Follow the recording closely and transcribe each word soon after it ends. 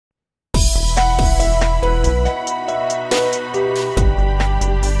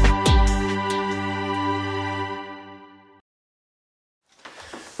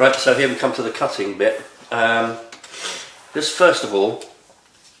Right, so here we come to the cutting bit. Just first of all,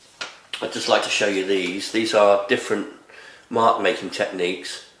 I'd just like to show you these. These are different mark making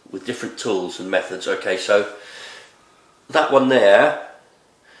techniques with different tools and methods. Okay, so that one there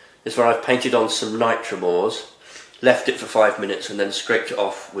is where I've painted on some nitromors, left it for 5 minutes and then scraped it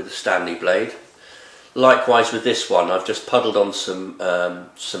off with a Stanley blade. Likewise with this one, I've just puddled on some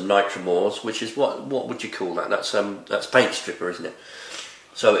nitromors, which is what would you call that? That's paint stripper, isn't it?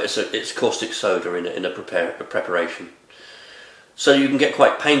 So it's caustic soda in a preparation. So you can get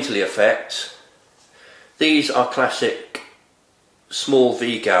quite painterly effects. These are classic small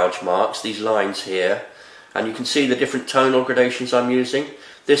V gouge marks, these lines here, and you can see the different tonal gradations I'm using.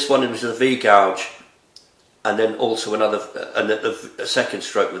 This one is a V gouge, and then also a second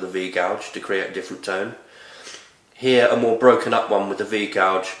stroke with a V gouge to create a different tone. Here a more broken up one with a V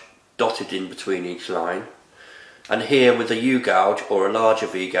gouge dotted in between each line. And here with a U gouge or a larger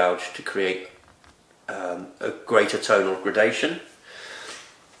V gouge to create a greater tonal gradation.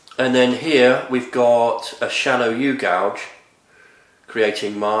 And then here we've got a shallow U gouge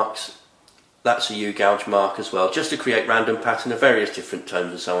creating marks. That's a U gouge mark as well, just to create random pattern of various different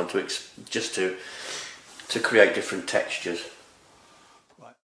tones and so on, to create different textures.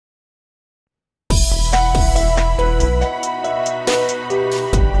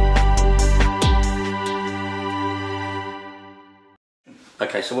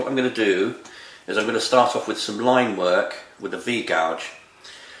 Okay, so what I'm going to do is I'm going to start off with some line work with a V gouge.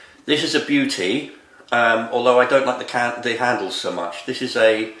 This is a beauty, although I don't like the handles so much. This is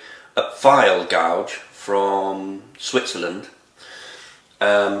a file gouge from Switzerland.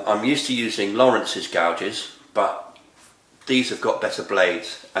 I'm used to using Lawrence's gouges, but these have got better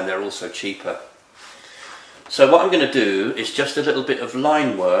blades and they're also cheaper. So what I'm going to do is just a little bit of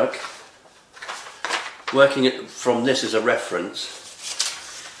line work, working it from this as a reference.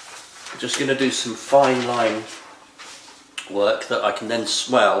 I'm just going to do some fine line work that I can then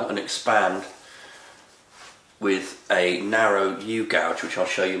swell and expand with a narrow U gouge, which I'll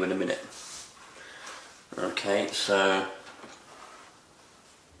show you in a minute. Okay, so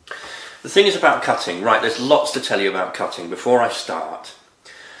the thing is about cutting, right, there's lots to tell you about cutting before I start.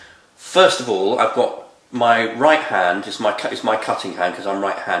 First of all, I've got my right hand is my cutting hand because I'm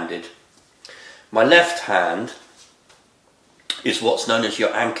right-handed. My left hand is what's known as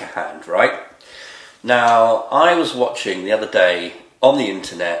your anchor hand, right? Now, I was watching the other day on the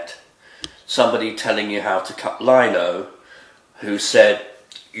internet somebody telling you how to cut lino, who said,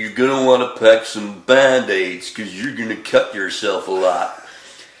 you're going to want to pack some band-aids because you're going to cut yourself a lot.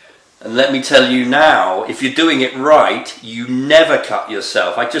 And let me tell you now, if you're doing it right, you never cut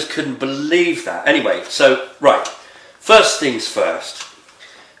yourself. I just couldn't believe that. Anyway, so, right, first things first.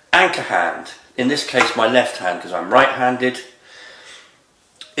 Anchor hand, in this case my left hand because I'm right-handed.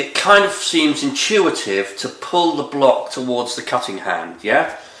 It kind of seems intuitive to pull the block towards the cutting hand,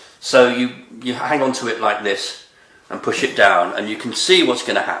 yeah? So you hang on to it like this and push it down, and you can see what's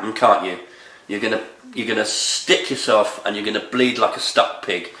going to happen, can't you? You're gonna stick yourself and you're going to bleed like a stuck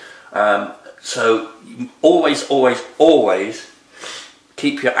pig. So always, always, always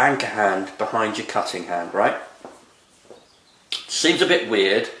keep your anchor hand behind your cutting hand, right? Seems a bit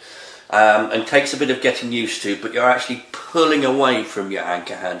weird and takes a bit of getting used to, but you're actually pulling away from your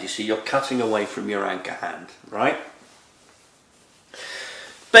anchor hand. You see, you're cutting away from your anchor hand, right?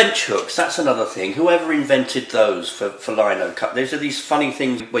 Bench hooks, that's another thing. Whoever invented those for lino cut? These are these funny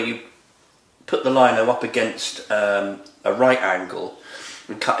things where you put the lino up against a right angle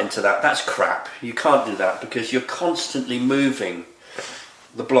and cut into that. That's crap. You can't do that because you're constantly moving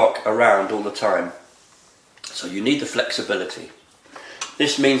the block around all the time. So you need the flexibility.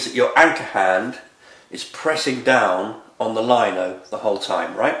 This means that your anchor hand is pressing down on the lino the whole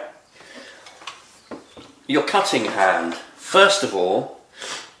time, right? Your cutting hand, first of all,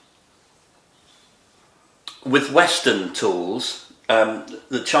 with Western tools,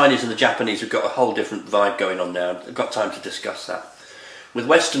 the Chinese and the Japanese have got a whole different vibe going on now. I've got time to discuss that. With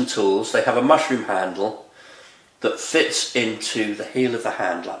Western tools, they have a mushroom handle that fits into the heel of the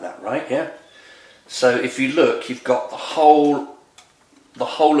hand like that, right? Yeah. So if you look, you've got the whole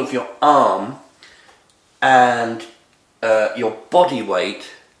of your arm and your body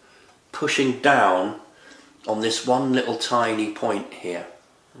weight pushing down on this one little tiny point here,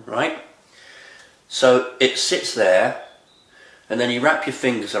 right? So it sits there, and then you wrap your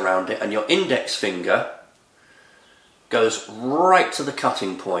fingers around it, and your index finger goes right to the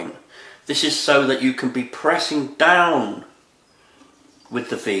cutting point. This is so that you can be pressing down with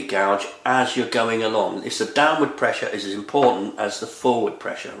the V gouge as you're going along. It's the downward pressure is as important as the forward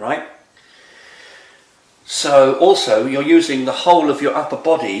pressure, right? So also you're using the whole of your upper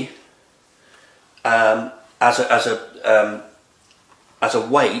body as a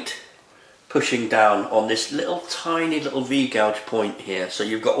weight, pushing down on this little tiny little V-gouge point here. So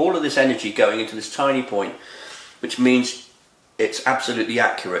you've got all of this energy going into this tiny point, which means it's absolutely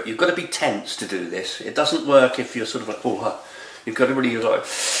accurate. You've got to be tense to do this. It doesn't work if you're sort of like, oh, you've got to really like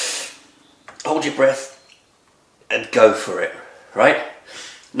hold your breath and go for it, right?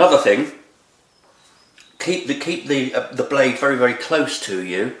 Another thing, keep the blade very, very close to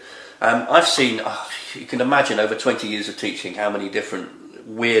you. I've seen, you can imagine over 20 years of teaching how many different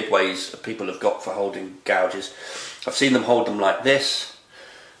weird ways people have got for holding gouges. I've seen them hold them like this,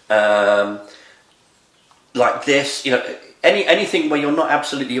 you know, anything where you're not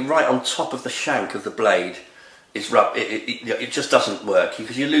absolutely right on top of the shank of the blade is it just doesn't work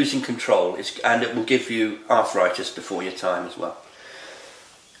because you're losing control, and it will give you arthritis before your time as well.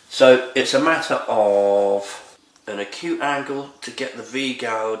 So it's a matter of an acute angle to get the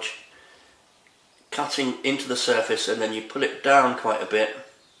V-gouge cutting into the surface, and then you pull it down quite a bit.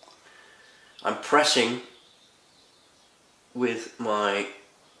 I'm pressing with my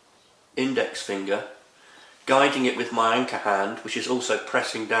index finger, guiding it with my anchor hand, which is also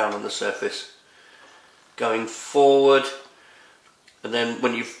pressing down on the surface, going forward, and then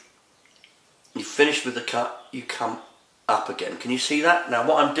when you've finished with the cut, you come up again. Can you see that? Now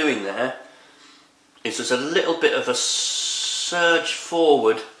what I'm doing there is there's a little bit of a surge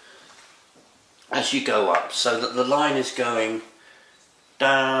forward as you go up, so that the line is going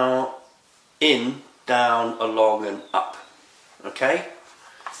down, in, down, along and up. Okay?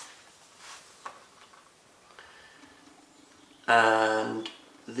 And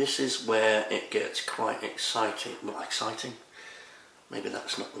this is where it gets quite exciting. Well, exciting? Maybe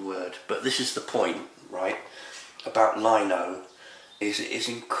that's not the word, but this is the point, right, about lino, is it is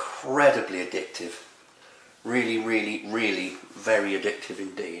incredibly addictive. Really, really, really very addictive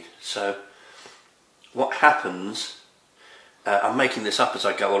indeed. So what happens, I'm making this up as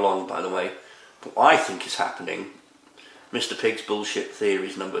I go along, by the way, but what I think is happening, Mr. Pig's bullshit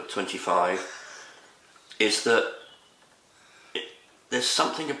theories number 25, is that there's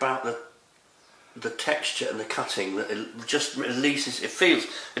something about the texture and the cutting that it just releases,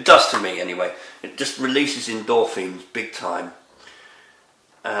 it does to me anyway, it just releases endorphins big time.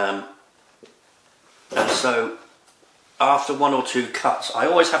 And so after one or two cuts, I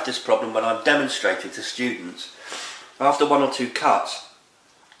always have this problem when I'm demonstrating to students. After one or two cuts,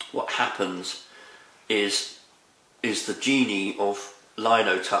 what happens is the genie of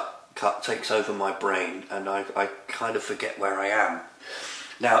Linocut takes over my brain, and I kind of forget where I am.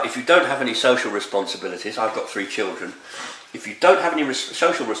 Now, if you don't have any social responsibilities, I've got 3 children, if you don't have any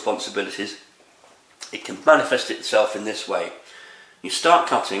social responsibilities, it can manifest itself in this way. You start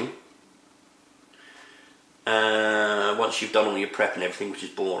cutting, once you've done all your prep and everything, which is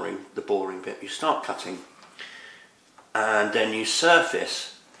boring, the boring bit, you start cutting, and then you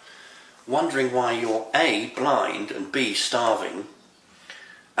surface, wondering why you're A, blind, and B, starving,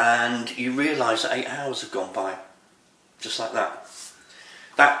 and you realise that 8 hours have gone by, just like that.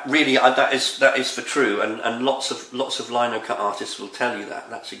 That really, that is for true, and lots of Linocut artists will tell you that.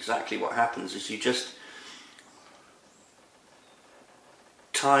 That's exactly what happens. Is you just,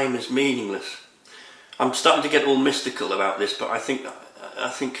 time is meaningless. I'm starting to get all mystical about this, but I think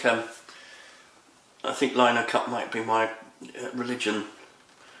Linocut might be my religion,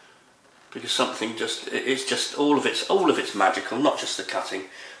 because something it's just all of it's magical. Not just the cutting,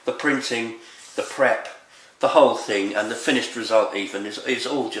 the printing, the prep, the whole thing, and the finished result even is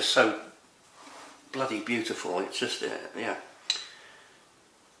all just so bloody beautiful. It's just yeah.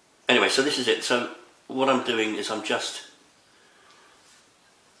 Anyway, so this is it. So what I'm doing is I'm just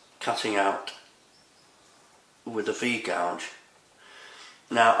cutting out with a V-gouge.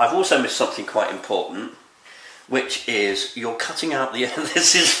 Now I've also missed something quite important, which is you're cutting out the,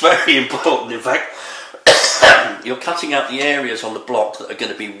 this is very important in fact, you're cutting out the areas on the block that are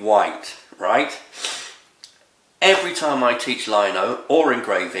going to be white, right? Every time I teach lino or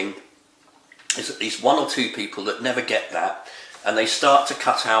engraving, there's at least 1 or 2 people that never get that, and they start to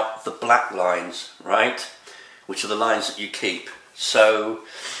cut out the black lines, right? Which are the lines that you keep. So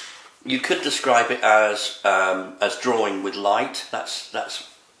you could describe it as drawing with light. That's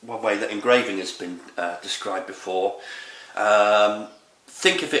one way that engraving has been described before.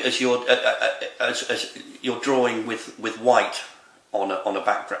 Think of it as you're drawing with white on a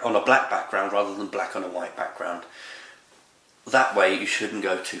black background rather than black on a white background. That way you shouldn't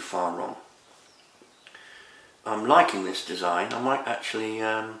go too far wrong. I'm liking this design. I might actually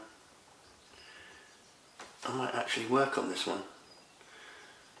work on this one.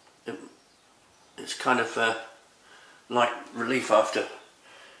 it's kind of light relief after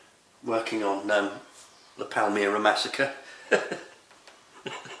working on the Palmyra massacre.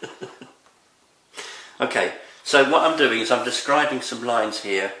 Okay, so what I'm doing is I'm describing some lines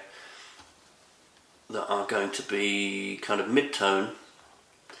here that are going to be kind of mid-tone.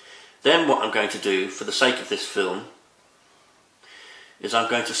 Then what I'm going to do, for the sake of this film, is I'm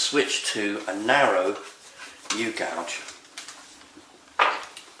going to switch to a narrow U-gouge.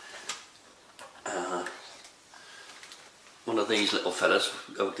 One of these little fellas.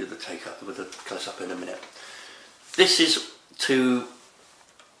 I'll do the take-up with the close-up in a minute. This is to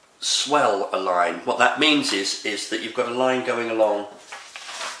swell a line. What that means is that you've got a line going along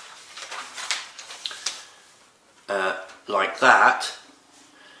like that,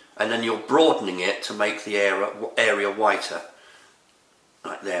 and then you're broadening it to make the area whiter,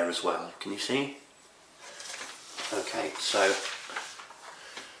 like there as well. Can you see? Okay, so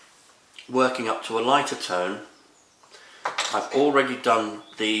working up to a lighter tone, I've already done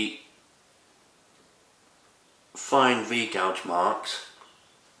the fine V-gouge marks.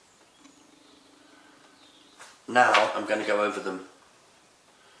 Now I'm going to go over them.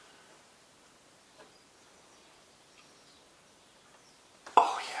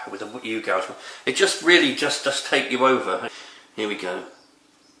 Oh yeah, with a U-gouge. It just really just does take you over. Here we go.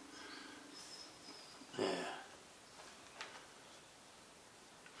 Yeah.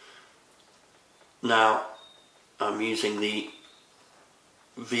 Now I'm using the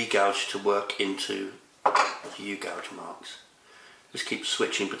V-gouge to work into the U-gouge marks. Just keep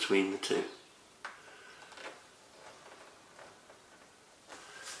switching between the two.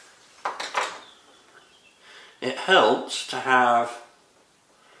 It helps to have,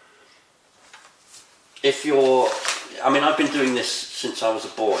 if you're, I mean, I've been doing this since I was a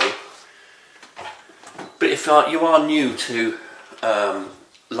boy, but if you are new to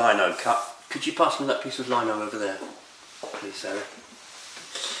Linocut, could you pass me that piece of lino over there, please, Sarah?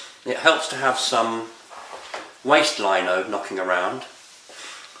 It helps to have some waste lino knocking around.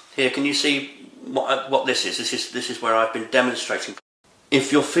 Here, can you see what this is? This is where I've been demonstrating.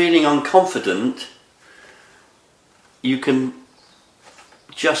 If you're feeling unconfident, you can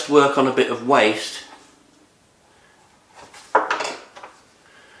just work on a bit of waste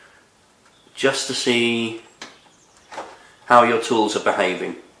just to see how your tools are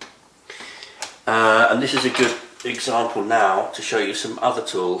behaving. And this is a good example now to show you some other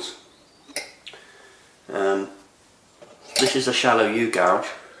tools. This is a shallow U-gouge.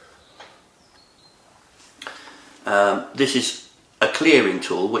 This is a clearing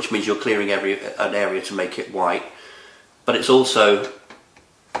tool, which means you're clearing an area to make it white. But it's also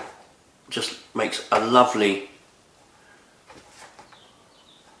just makes a lovely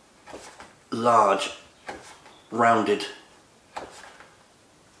large rounded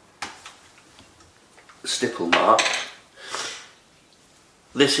stipple mark.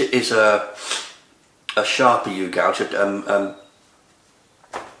 This is a sharper U-gouge, a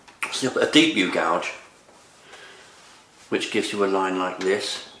deep U-gouge, which gives you a line like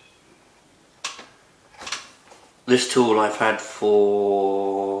this. This tool I've had for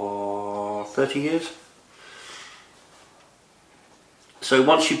 30 years. So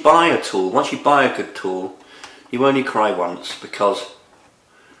once you buy a tool, once you buy a good tool, you only cry once, because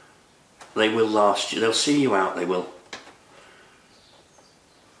they will last you, they'll see you out, they will.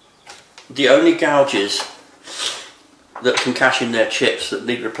 The only gouges that can cash in their chips that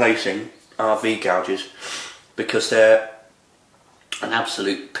need replacing are V-gouges, because they're an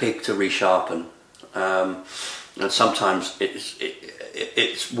absolute pig to resharpen. And sometimes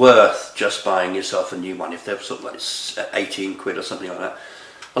it's worth just buying yourself a new one if they're sort of like 18 quid or something like that.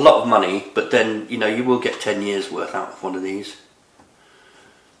 A lot of money, but then you know you will get 10 years worth out of one of these.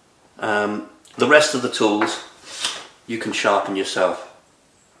 The rest of the tools you can sharpen yourself.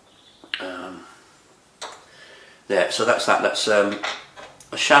 There, so that's that. That's a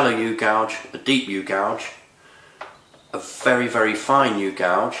shallow U-gouge, a deep U-gouge, a very, very fine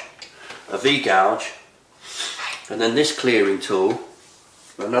U-gouge, a V-gouge, and then this clearing tool,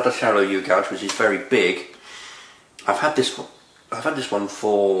 another shallow U-gouge, which is very big. I've had this one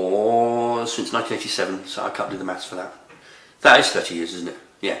for since 1987, so I can't do the maths for that. That is 30 years, isn't it?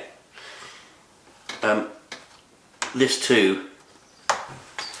 Yeah. This too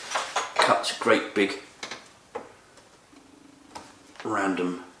cuts great big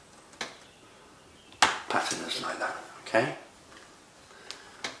random patterns like that. Okay.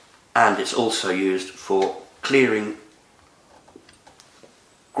 And it's also used for clearing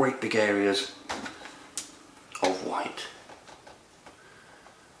great big areas of white.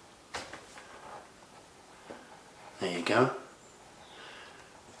 There you go.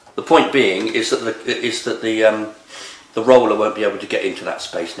 The point being is that the roller won't be able to get into that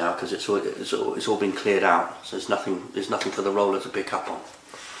space now because it's all been cleared out. So there's nothing for the roller to pick up on.